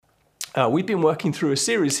We've been working through a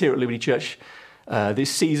series here at Liberty Church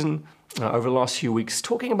this season, over the last few weeks,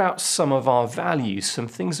 talking about some of our values, some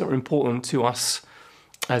things that are important to us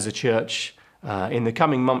as a church. In the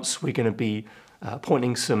coming months, we're going to be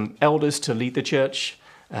appointing some elders to lead the church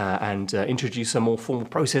and introduce a more formal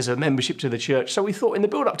process of membership to the church. So we thought in the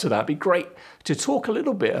build-up to that, it'd be great to talk a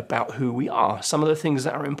little bit about who we are, some of the things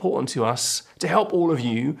that are important to us, to help all of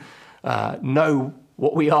you know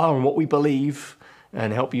what we are and what we believe,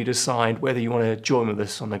 and help you decide whether you want to join with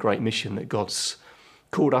us on the great mission that God's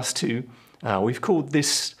called us to. We've called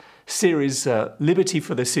this series Liberty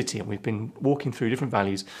for the City, and we've been walking through different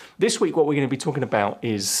values. This week, what we're going to be talking about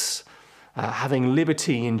is having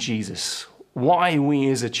liberty in Jesus. Why we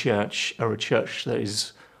as a church are a church that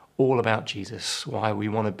is all about Jesus. Why we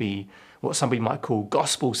want to be what somebody might call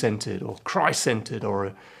gospel-centered or Christ-centered or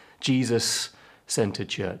a Jesus-centered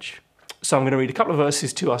church. So I'm going to read a couple of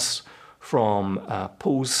verses to us from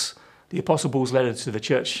the Apostle Paul's letter to the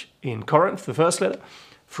church in Corinth, the first letter,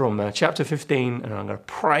 from chapter 15, and I'm going to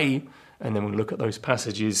pray, and then we'll look at those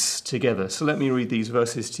passages together. So let me read these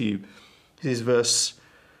verses to you. This is verse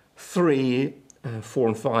 3, 4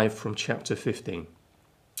 and 5 from chapter 15.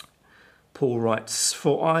 Paul writes,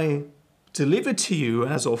 "For I delivered to you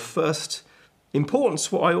as of first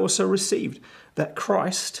importance what I also received, that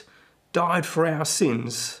Christ died for our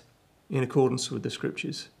sins in accordance with the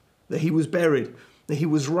Scriptures, that he was buried, that he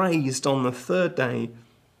was raised on the third day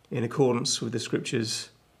in accordance with the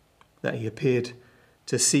Scriptures, that he appeared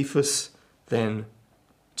to Cephas, then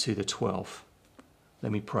to the 12.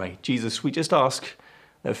 Let me pray. Jesus, we just ask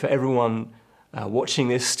that for everyone watching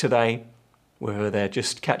this today, whether they're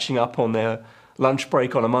just catching up on their lunch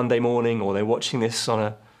break on a Monday morning, or they're watching this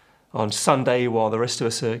on Sunday while the rest of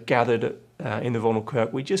us are gathered in the Vonal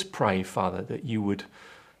Kirk, we just pray, Father, that you would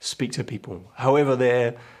speak to people, however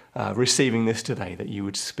they're receiving this today, that you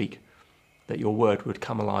would speak, that your word would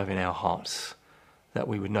come alive in our hearts, that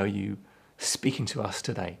we would know you speaking to us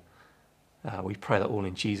today. We pray that all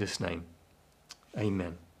in Jesus' name.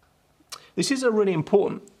 Amen. This is a really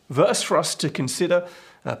important verse for us to consider.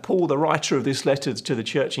 Paul, the writer of this letter to the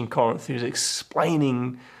church in Corinth, is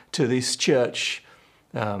explaining to this church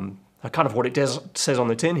kind of what it says on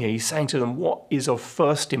the tin here. He's saying to them what is of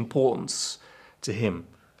first importance to him.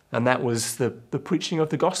 And that was the preaching of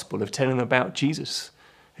the gospel, of telling them about Jesus,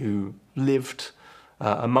 who lived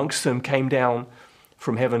amongst them, came down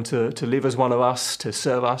from heaven to live as one of us, to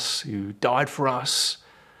serve us, who died for us,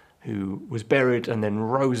 who was buried and then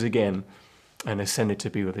rose again and ascended to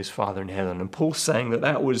be with his Father in heaven. And Paul's saying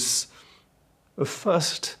that was of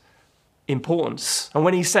first importance. And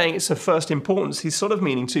when he's saying it's of first importance, he's sort of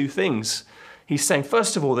meaning two things. He's saying,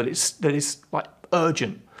 first of all, that it's like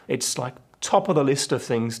urgent. It's like top of the list of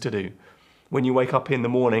things to do. When you wake up in the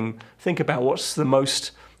morning, think about what's the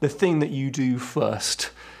thing that you do first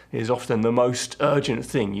is often the most urgent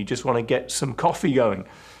thing. You just want to get some coffee going.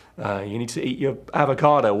 You need to eat your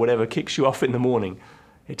avocado, whatever kicks you off in the morning.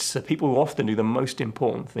 It's people who often do the most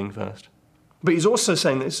important thing first. But he's also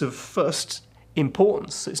saying that it's of first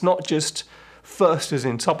importance. It's not just first as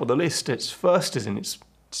in top of the list. It's first as in it's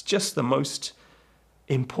just the most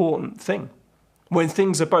important thing. When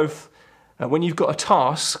things are both when you've got a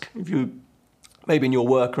task, if you maybe in your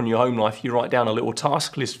work or in your home life, you write down a little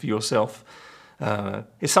task list for yourself.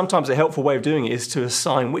 It's sometimes a helpful way of doing it is to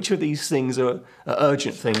assign which of these things are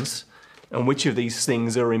urgent things and which of these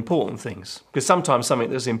things are important things. Because sometimes something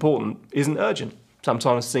that's important isn't urgent.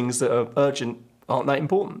 Sometimes things that are urgent aren't that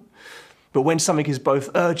important. But when something is both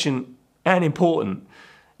urgent and important,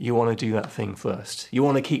 you want to do that thing first. You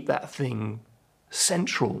want to keep that thing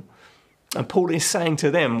central. And Paul is saying to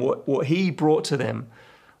them what he brought to them,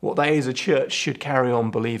 what they as a church should carry on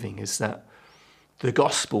believing, is that the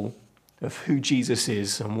gospel of who Jesus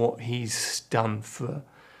is and what he's done for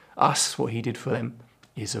us, what he did for them,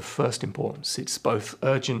 is of first importance. It's both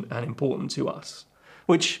urgent and important to us.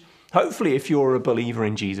 Which, hopefully, if you're a believer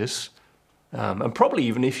in Jesus, and probably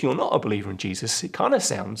even if you're not a believer in Jesus, it kind of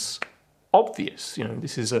sounds obvious. You know,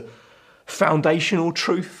 this is a foundational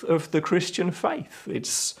truth of the Christian faith.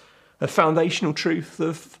 It's a foundational truth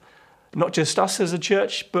of not just us as a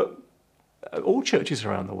church, but all churches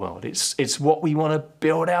around the world. It's what we want to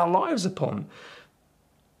build our lives upon.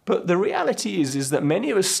 But the reality is that many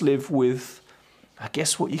of us live with, I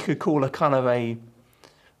guess what you could call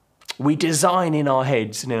we design in our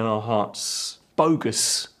heads and in our hearts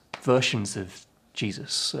bogus versions of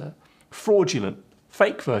Jesus, fraudulent,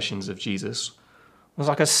 fake versions of Jesus. It was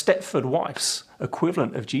like a Stepford wife's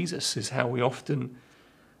equivalent of Jesus is how we often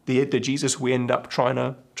the Jesus we end up trying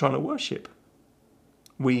to worship.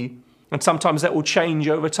 We And sometimes that will change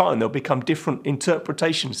over time. There'll become different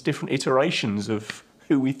interpretations, different iterations of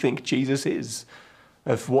who we think Jesus is,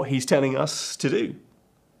 of what he's telling us to do.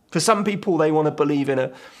 For some people, they want to believe in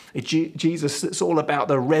a Jesus that's all about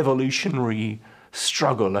the revolutionary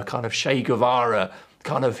struggle, a kind of Che Guevara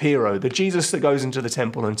kind of hero, the Jesus that goes into the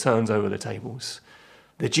temple and turns over the tables,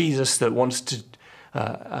 the Jesus that wants to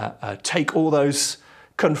take all those,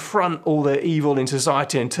 confront all the evil in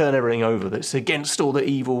society and turn everything over, that's against all the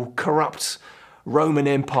evil, corrupt Roman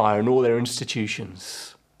Empire and all their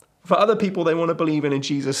institutions. For other people, they want to believe in a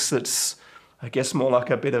Jesus that's, I guess, more like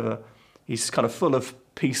a bit of he's kind of full of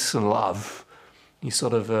peace and love. He's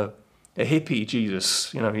sort of a hippie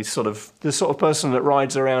Jesus. He's sort of the sort of person that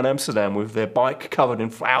rides around Amsterdam with their bike covered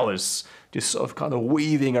in flowers, just sort of kind of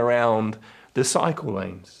weaving around the cycle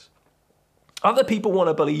lanes. Other people want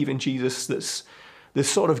to believe in Jesus that's the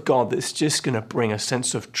sort of God that's just going to bring a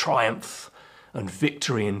sense of triumph and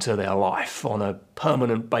victory into their life on a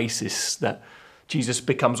permanent basis, that Jesus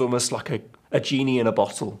becomes almost like a genie in a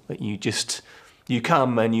bottle, that you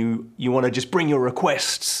come and you want to just bring your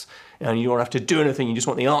requests and you don't have to do anything. You just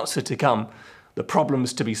want the answer to come, the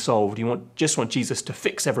problems to be solved. You just want Jesus to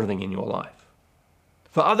fix everything in your life.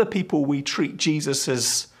 For other people, we treat Jesus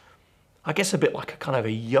as, I guess, a bit like a kind of a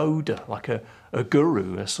Yoda, like a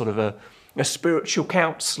guru, a sort of a spiritual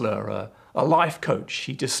counselor, a life coach.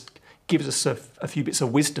 He just gives us a few bits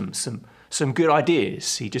of wisdom, some good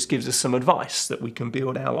ideas. He just gives us some advice that we can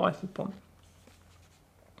build our life upon.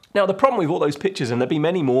 Now, the problem with all those pictures, and there'll be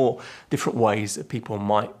many more different ways that people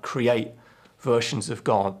might create versions of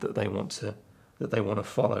God that they want to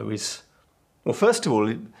follow, is, well, first of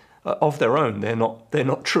all, of their own, they're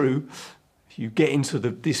not true. If you get into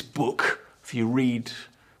this book, if you read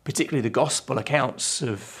particularly the gospel accounts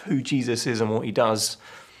of who Jesus is and what he does,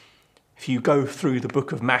 if you go through the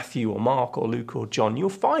book of Matthew or Mark or Luke or John, you'll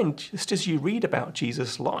find, just as you read about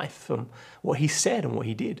Jesus' life and what he said and what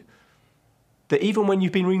he did, that even when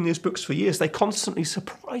you've been reading those books for years, they constantly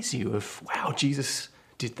surprise you of, wow, Jesus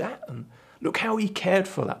did that, and look how he cared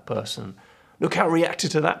for that person. Look how he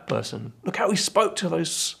reacted to that person. Look how he spoke to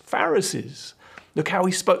those Pharisees. Look how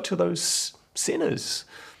he spoke to those sinners.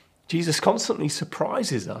 Jesus constantly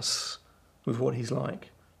surprises us with what he's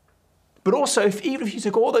like. But also, even if you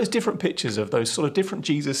took all those different pictures of those sort of different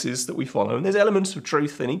Jesuses that we follow, and there's elements of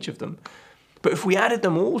truth in each of them, but if we added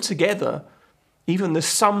them all together, even the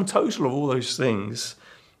sum total of all those things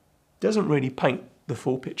doesn't really paint the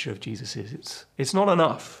full picture of Jesus. It's not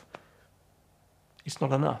enough. It's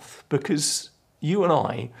not enough, because you and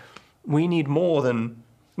I, we need more than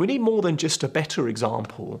just a better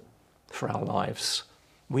example for our lives.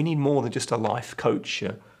 We need more than just a life coach,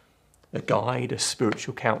 a guide, a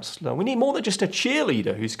spiritual counselor. We need more than just a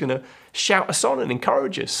cheerleader who's going to shout us on and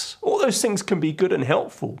encourage us. All those things can be good and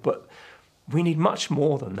helpful, but we need much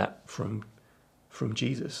more than that from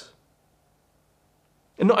Jesus.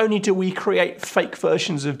 And not only do we create fake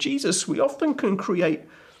versions of Jesus, we often can create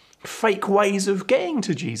fake ways of getting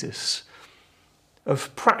to Jesus,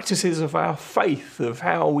 of practices of our faith, of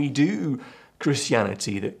how we do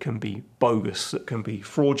Christianity that can be bogus, that can be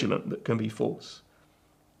fraudulent, that can be false.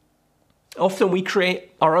 Often we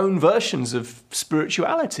create our own versions of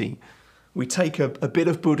spirituality. We take a bit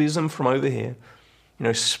of Buddhism from over here,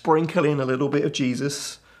 sprinkle in a little bit of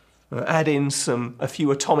Jesus, add in a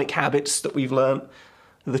few atomic habits that we've learnt,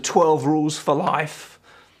 the 12 rules for life.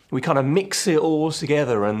 We kind of mix it all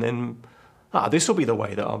together, and then, this will be the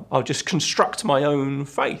way that I'll just construct my own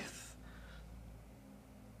faith.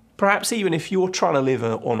 Perhaps even if you're trying to live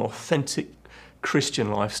an authentic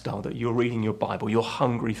Christian lifestyle, that you're reading your Bible, you're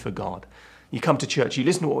hungry for God, you come to church, you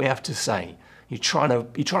listen to what we have to say, you're trying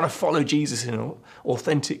to follow Jesus in an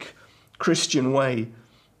authentic Christian way,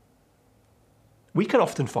 we can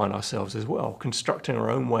often find ourselves as well constructing our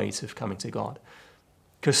own ways of coming to God.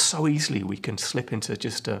 Because so easily we can slip into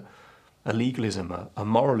just a legalism, a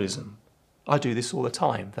moralism. I do this all the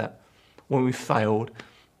time, that when we've failed,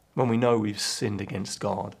 when we know we've sinned against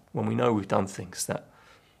God, when we know we've done things that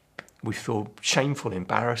we feel shameful,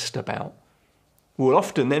 embarrassed about, we'll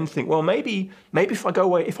often then think, well, maybe if I go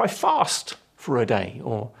away, if I fast for a day,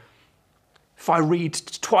 or if I read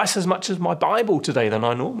twice as much as my Bible today than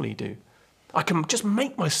I normally do, I can just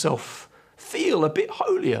make myself feel a bit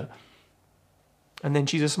holier. And then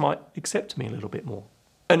Jesus might accept me a little bit more.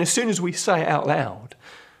 And as soon as we say it out loud,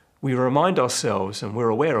 we remind ourselves and we're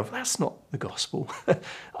aware of, that's not the gospel.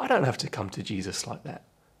 I don't have to come to Jesus like that.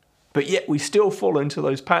 But yet we still fall into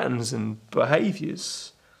those patterns and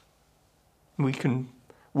behaviours. We can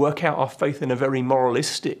work out our faith in a very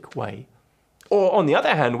moralistic way, Or on the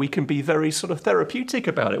other hand, we can be very sort of therapeutic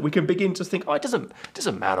about it. We can begin to think, oh, it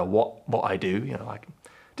doesn't matter what I do.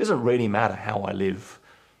 It doesn't really matter how I live.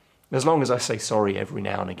 As long as I say sorry every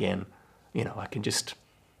now and again, I can just,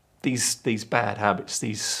 these bad habits,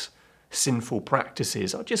 these sinful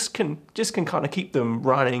practices, I just can kind of keep them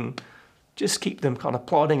running, just keep them kind of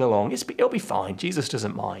plodding along. It'll be fine. Jesus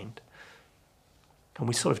doesn't mind. And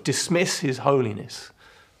we sort of dismiss his holiness.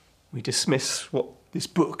 We dismiss what this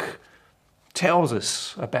book tells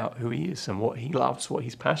us about who he is and what he loves, what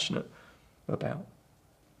he's passionate about.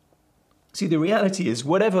 See, the reality is,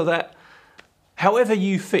 however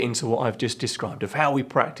you fit into what I've just described of how we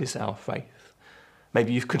practice our faith,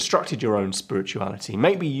 maybe you've constructed your own spirituality,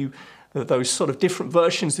 maybe those sort of different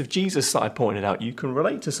versions of Jesus that I pointed out, you can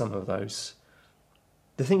relate to some of those.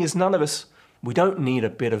 The thing is, none of us, we don't need a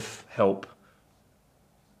bit of help.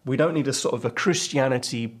 We don't need a sort of a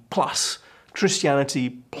Christianity plus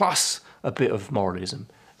a bit of moralism.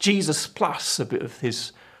 Jesus plus a bit of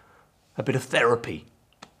therapy.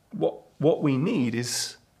 What we need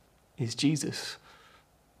is Jesus.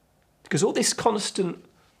 Because all this constant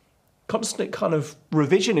kind of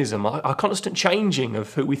revisionism, our constant changing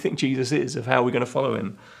of who we think Jesus is, of how we're going to follow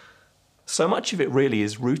him, so much of it really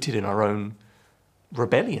is rooted in our own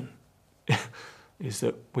rebellion. Is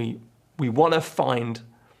that we want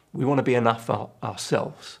to be enough for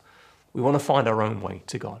ourselves. We want to find our own way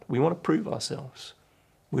to God. We want to prove ourselves.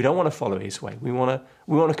 We don't want to follow his way. We want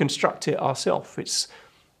to construct it ourselves.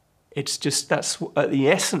 It's just, that's at the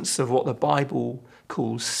essence of what the Bible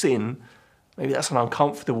calls sin. Maybe that's an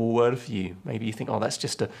uncomfortable word for you. Maybe you think, oh, that's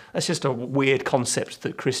just a weird concept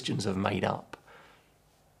that Christians have made up.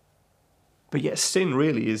 But yet sin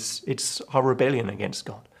really it's our rebellion against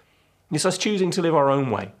God. It's us choosing to live our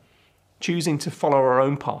own way, choosing to follow our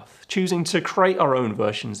own path, choosing to create our own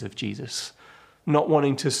versions of Jesus, not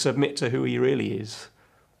wanting to submit to who he really is,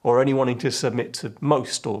 or only wanting to submit to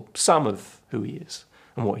most or some of who he is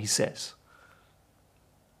and what he says.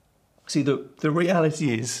 See, the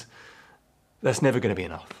reality is that's never going to be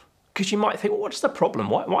enough. Because you might think, well, what's the problem?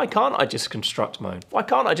 Why can't I just construct my own? Why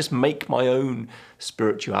can't I just make my own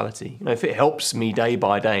spirituality? If it helps me day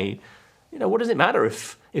by day, what does it matter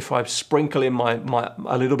if I sprinkle in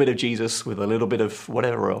a little bit of Jesus with a little bit of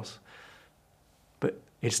whatever else? But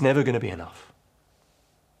it's never going to be enough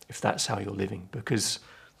if that's how you're living. Because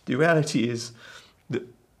the reality is that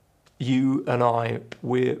you and I,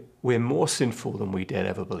 we're more sinful than we dared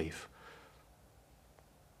ever believe.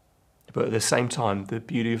 But at the same time, the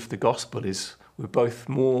beauty of the gospel is we're both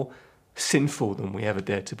more sinful than we ever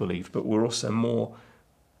dared to believe, but we're also more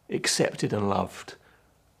accepted and loved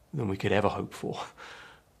than we could ever hope for.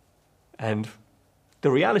 And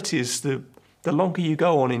the reality is the longer you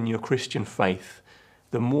go on in your Christian faith,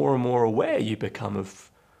 the more and more aware you become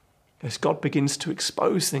of, as God begins to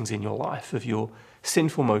expose things in your life, of your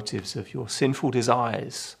sinful motives, of your sinful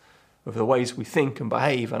desires, of the ways we think and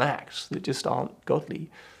behave and act that just aren't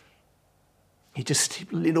godly. He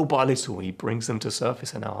just, little by little, he brings them to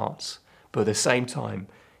surface in our hearts. But at the same time,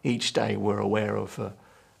 each day we're aware of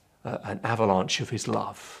an avalanche of his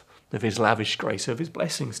love, of his lavish grace, of his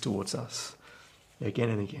blessings towards us, again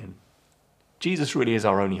and again. Jesus really is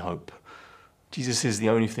our only hope. Jesus is the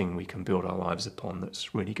only thing we can build our lives upon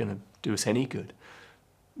that's really going to do us any good.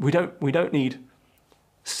 We don't need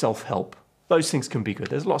self-help. Those things can be good.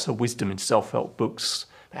 There's lots of wisdom in self-help books,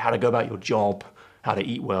 how to go about your job, how to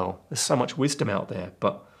eat well. There's so much wisdom out there,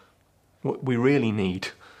 but what we really need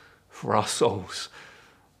for our souls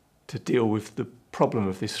to deal with the problem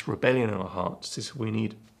of this rebellion in our hearts is we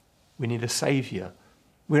need a saviour.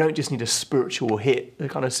 We don't just need a spiritual hit, a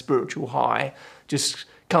kind of spiritual high, just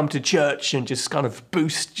come to church and just kind of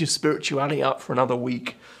boost your spirituality up for another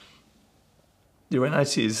week. The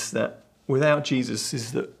reality is that without Jesus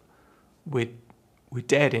is that we're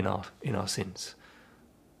dead in our sins.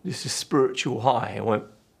 This is spiritual high. It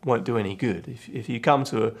won't do any good. If you come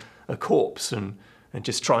to a corpse and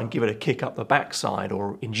just try and give it a kick up the backside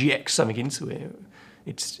or inject something into it,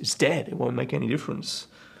 it's dead. It won't make any difference.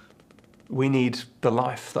 We need the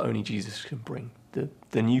life that only Jesus can bring,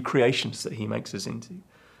 the new creations that he makes us into.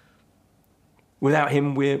 Without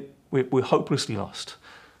him, we're hopelessly lost,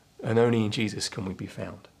 and only in Jesus can we be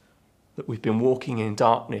found. That we've been walking in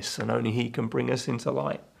darkness, and only he can bring us into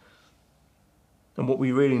light. And what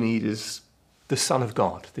we really need is the Son of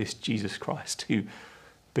God, this Jesus Christ, who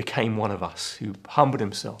became one of us, who humbled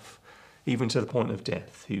himself even to the point of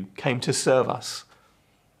death, who came to serve us,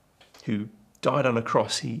 who died on a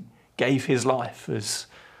cross. He gave his life as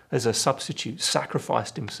a substitute,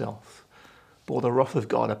 sacrificed himself, bore the wrath of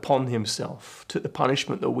God upon himself, took the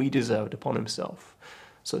punishment that we deserved upon himself,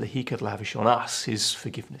 so that he could lavish on us his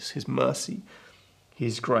forgiveness, his mercy,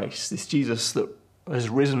 his grace. This Jesus that has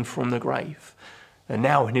risen from the grave and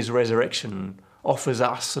now in his resurrection offers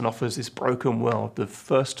us and offers this broken world the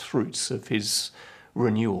first fruits of his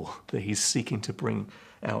renewal that he's seeking to bring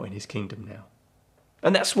out in his kingdom now.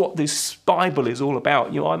 And that's what this Bible is all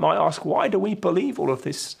about. I might ask, why do we believe all of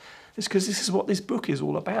this? It's because this is what this book is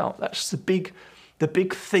all about. That's the big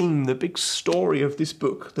theme, the big story of this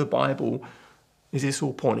book, the Bible, is it's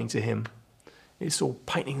all pointing to him. It's all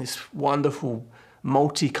painting this wonderful,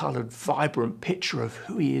 multicolored, vibrant picture of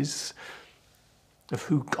who he is, of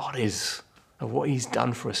who God is, of what he's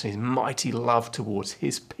done for us, and his mighty love towards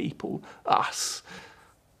his people, us.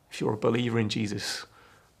 If you're a believer in Jesus,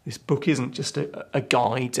 this book isn't just a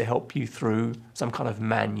guide to help you through some kind of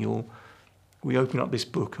manual. We open up this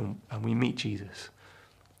book and we meet Jesus.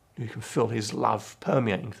 We can feel his love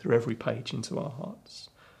permeating through every page into our hearts.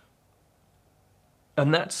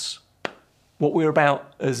 And that's what we're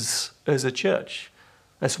about as a church.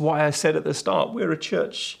 That's why I said at the start, we're a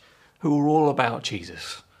church who are all about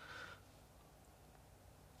Jesus.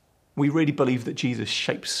 We really believe that Jesus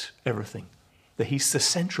shapes everything, that he's the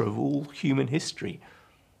center of all human history,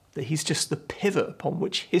 that he's just the pivot upon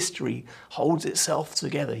which history holds itself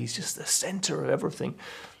together. He's just the center of everything.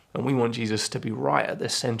 And we want Jesus to be right at the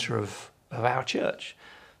center of our church,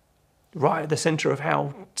 right at the center of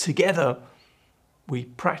how together we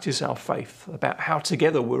practice our faith, about how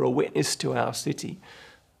together we're a witness to our city.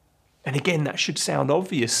 And again, that should sound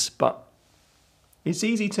obvious, but it's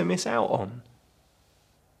easy to miss out on.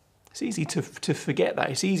 It's easy to forget that.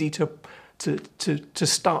 It's easy to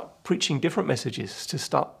start preaching different messages, to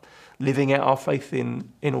start living out our faith in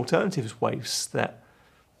alternative ways that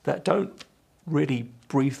don't really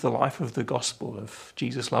breathe the life of the gospel of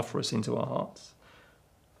Jesus' love for us into our hearts.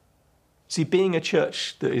 See, being a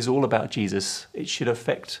church that is all about Jesus, it should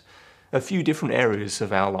affect a few different areas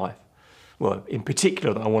of our life. Well, in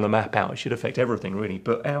particular that I want to map out, it should affect everything really,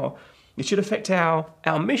 but it should affect our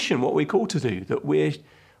mission, what we're called to do, that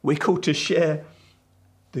we're called to share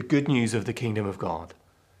the good news of the kingdom of God.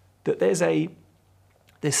 That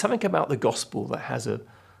there's something about the gospel that has a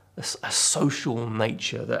social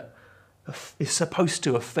nature that is supposed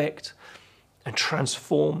to affect and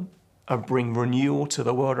transform and bring renewal to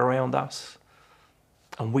the world around us.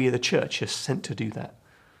 And we, the church, are sent to do that.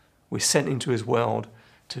 We're sent into his world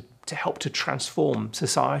to help to transform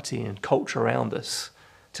society and culture around us,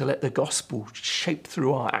 to let the gospel shape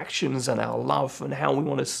through our actions and our love and how we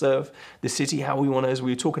want to serve the city, how we want to, as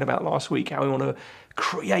we were talking about last week, how we want to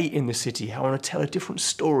create in the city, how we want to tell a different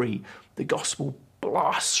story. The gospel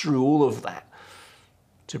blasts through all of that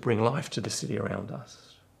to bring life to the city around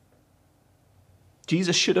us.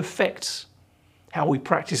 Jesus should affect how we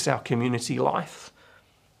practice our community life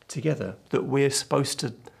together, that we're supposed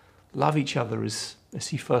to love each other as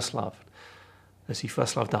he first loved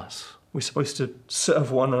us. We're supposed to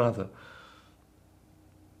serve one another.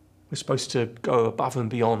 We're supposed to go above and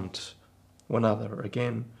beyond one another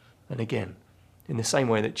again and again. In the same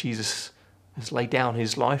way that Jesus has laid down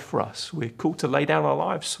his life for us, we're called to lay down our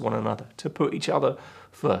lives for one another, to put each other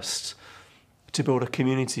first, to build a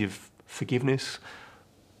community of forgiveness,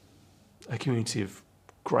 a community of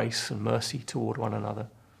grace and mercy toward one another,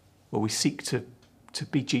 where we seek to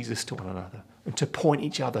be Jesus to one another and to point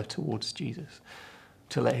each other towards Jesus,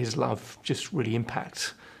 to let his love just really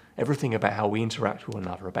impact everything about how we interact with one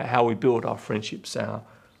another, about how we build our friendships, our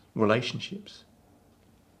relationships.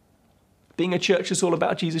 Being a church that's all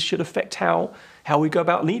about Jesus should affect how we go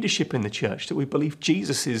about leadership in the church, that we believe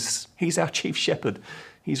he's our chief shepherd.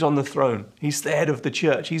 He's on the throne. He's the head of the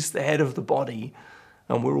church. He's the head of the body.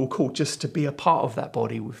 And we're all called just to be a part of that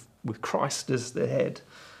body with Christ as the head.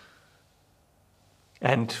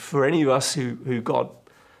 And for any of us who God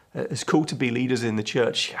has called to be leaders in the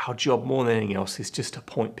church, our job more than anything else is just to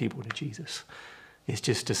point people to Jesus. It's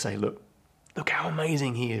just to say, look how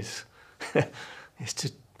amazing he is. It's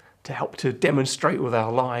to help to demonstrate with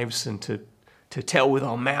our lives and to tell with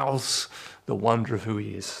our mouths the wonder of who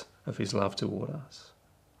he is, of his love toward us.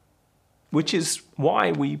 Which is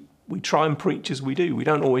why we try and preach as we do. We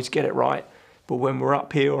don't always get it right, but when we're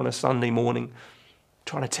up here on a Sunday morning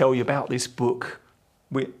trying to tell you about this book,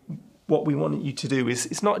 what we want you to do is,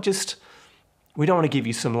 it's not just, we don't want to give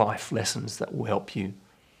you some life lessons that will help you.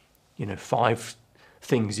 5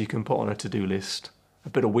 things you can put on a to-do list, a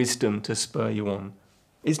bit of wisdom to spur you on.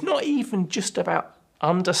 It's not even just about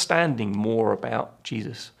understanding more about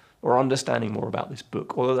Jesus or understanding more about this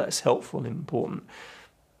book, although that's helpful and important.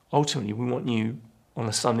 Ultimately, we want you on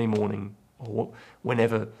a Sunday morning or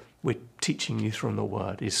whenever we're teaching you from the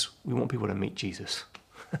Word, we want people to meet Jesus.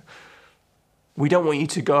 We don't want you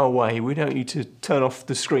to go away. We don't want you to turn off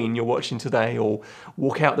the screen you're watching today or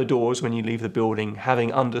walk out the doors when you leave the building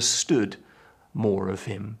having understood more of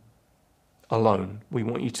him alone. We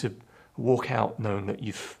want you to walk out knowing that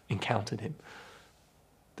you've encountered him,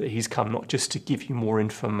 that he's come not just to give you more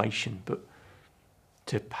information, but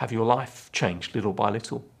to have your life changed little by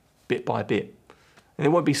little, bit by bit. And it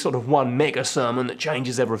won't be sort of one mega sermon that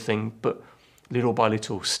changes everything, but little by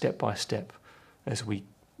little, step by step, as we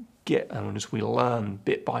get and as we learn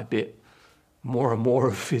bit by bit more and more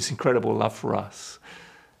of his incredible love for us,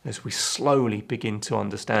 as we slowly begin to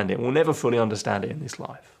understand it. We'll never fully understand it in this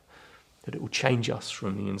life, that it will change us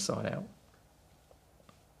from the inside out.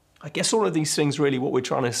 I guess all of these things, really, what we're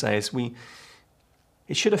trying to say is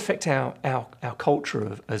it should affect our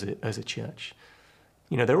culture as a church.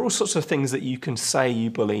 You know, there are all sorts of things that you can say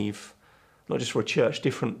you believe, not just for a church,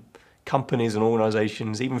 different companies and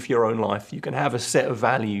organisations, even for your own life. You can have a set of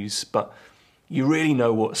values, but you really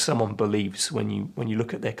know what someone believes when you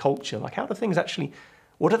look at their culture. Like,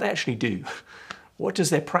 what do they actually do? What does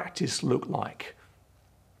their practice look like?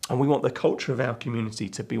 And we want the culture of our community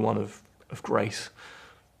to be one of grace,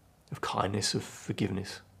 of kindness, of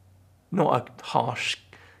forgiveness. Not a harsh,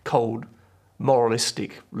 cold,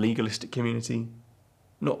 moralistic, legalistic community.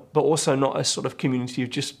 But also not a sort of community of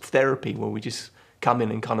just therapy where we just come in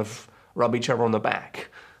and kind of rub each other on the back,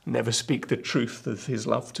 never speak the truth of his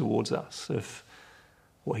love towards us, of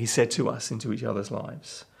what he said to us into each other's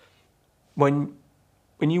lives. When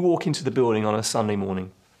you walk into the building on a Sunday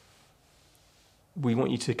morning, we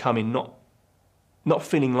want you to come in not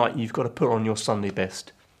feeling like you've got to put on your Sunday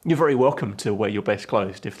best. You're very welcome to wear your best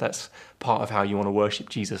clothes if that's part of how you want to worship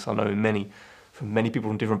Jesus. I know from many people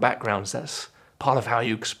from different backgrounds, that's part of how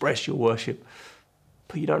you express your worship.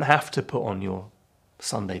 But you don't have to put on your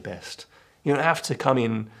Sunday best. You don't have to come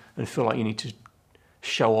in and feel like you need to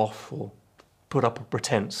show off or put up a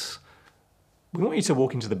pretense. We want you to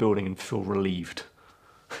walk into the building and feel relieved,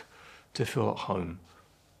 to feel at home,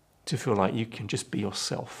 to feel like you can just be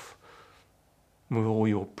yourself with all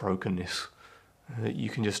your brokenness, that you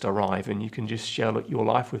can just arrive and you can just share your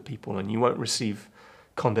life with people and you won't receive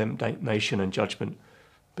condemnation and judgment,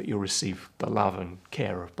 but you'll receive the love and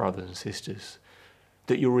care of brothers and sisters,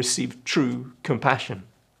 that you'll receive true compassion.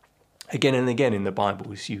 Again and again in the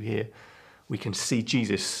Bible, as you hear, we can see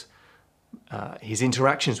Jesus, his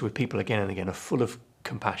interactions with people again and again are full of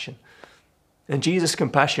compassion. And Jesus'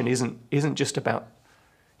 compassion isn't just about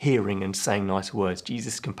hearing and saying nice words.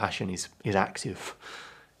 Jesus' compassion is active.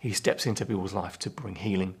 He steps into people's life to bring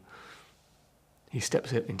healing. He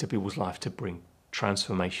steps into people's life to bring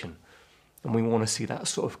transformation. And we want to see that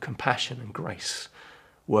sort of compassion and grace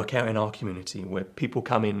work out in our community, where people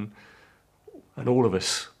come in and all of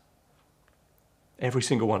us, every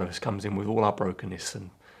single one of us comes in with all our brokenness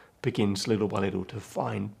and begins little by little to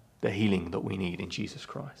find the healing that we need in Jesus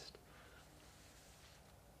Christ.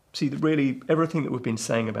 See, really, everything that we've been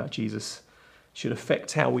saying about Jesus should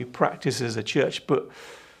affect how we practice as a church, but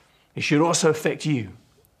it should also affect you,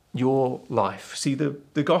 your life. See,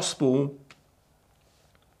 the gospel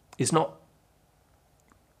is not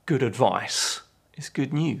good advice. It's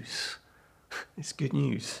good news. It's good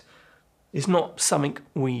news. It's not something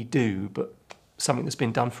we do, but something that's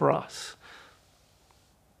been done for us.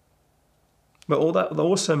 But all that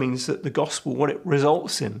also means that the gospel, what it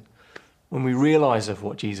results in, when we realise of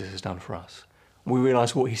what Jesus has done for us, we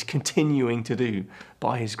realise what he's continuing to do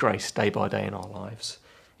by his grace day by day in our lives,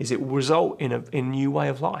 is it will result in a new way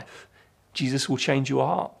of life. Jesus will change your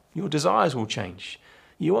heart. Your desires will change.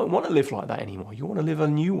 You won't want to live like that anymore. You want to live a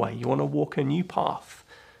new way. You want to walk a new path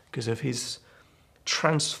because of his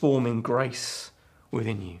transforming grace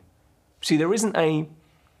within you. See, there isn't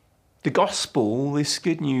the gospel, this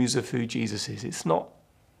good news of who Jesus is. It's not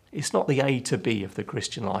the A to B of the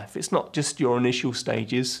Christian life. It's not just your initial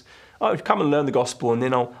stages. Oh, come and learn the gospel and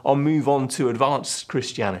then I'll move on to advanced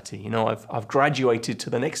Christianity. You know, I've graduated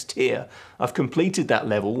to the next tier. I've completed that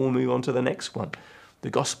level. We'll move on to the next one.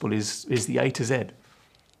 The gospel is the A to Z.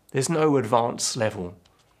 There's no advanced level.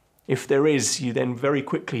 If there is, you then very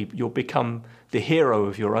quickly, you'll become the hero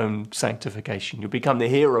of your own sanctification. You'll become the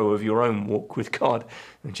hero of your own walk with God.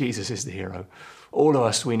 And Jesus is the hero. All of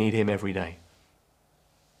us, we need him every day.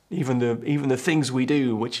 Even the things we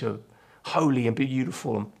do, which are holy and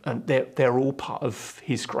beautiful, and they're all part of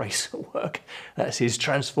his grace at work. That's his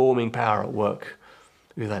transforming power at work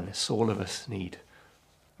within us. All of us need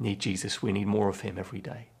Jesus. We need more of him every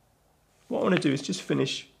day. What I want to do is just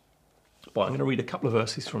finish. Well, I'm going to read a couple of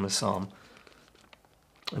verses from a psalm,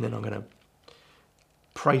 and then I'm going to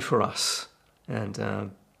pray for us and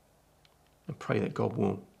pray that God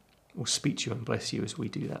will will speak to you and bless you as we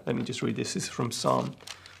do that. Let me just read this. This is from Psalm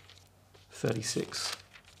 36.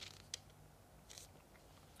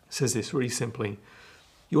 It says this really simply: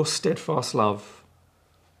 your steadfast love,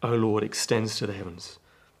 O Lord, extends to the heavens,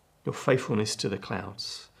 your faithfulness to the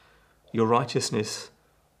clouds. Your righteousness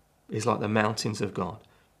is like the mountains of God.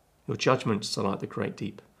 Your judgments are like the great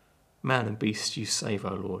deep. Man and beast you save,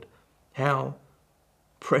 O Lord. How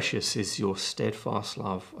precious is your steadfast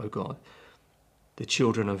love, O God. The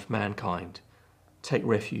children of mankind take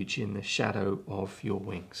refuge in the shadow of your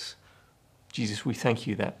wings. Jesus, we thank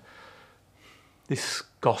you that this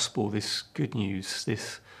gospel, this good news,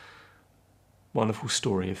 this wonderful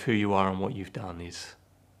story of who you are and what you've done it's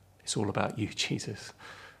all about you, Jesus.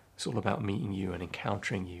 It's all about meeting you and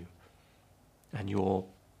encountering you and your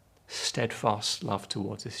steadfast love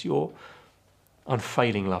towards us, your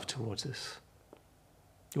unfailing love towards us.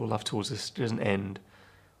 Your love towards us doesn't end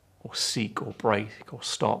or seek or break or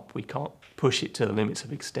stop. We can't push it to the limits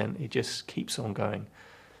of extent. It just keeps on going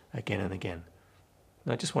again and again.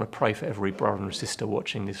 And I just want to pray for every brother and sister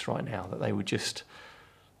watching this right now, that they would just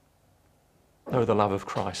know the love of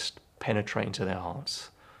Christ penetrate into their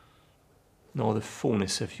hearts, nor the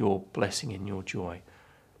fullness of your blessing and your joy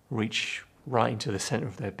reach right into the center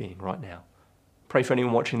of their being right now. Pray for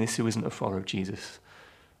anyone watching this who isn't a follower of Jesus,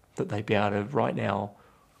 that they'd be able to right now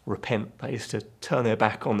repent, that is to turn their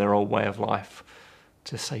back on their old way of life,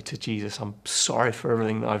 to say to Jesus, I'm sorry for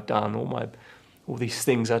everything that I've done, all these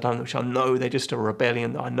things I've done, which I know they're just a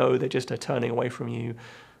rebellion, I know they're just a turning away from you.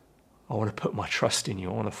 I want to put my trust in you,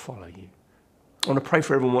 I want to follow you. I want to pray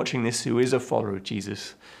for everyone watching this who is a follower of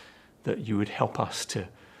Jesus, that you would help us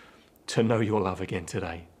to know your love again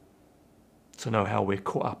today, to know how we're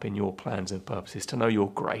caught up in your plans and purposes, to know your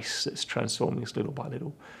grace that's transforming us little by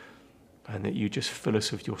little, and that you just fill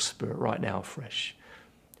us with your Spirit right now afresh.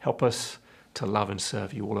 Help us to love and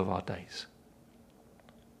serve you all of our days.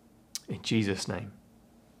 In Jesus' name,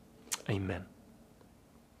 amen.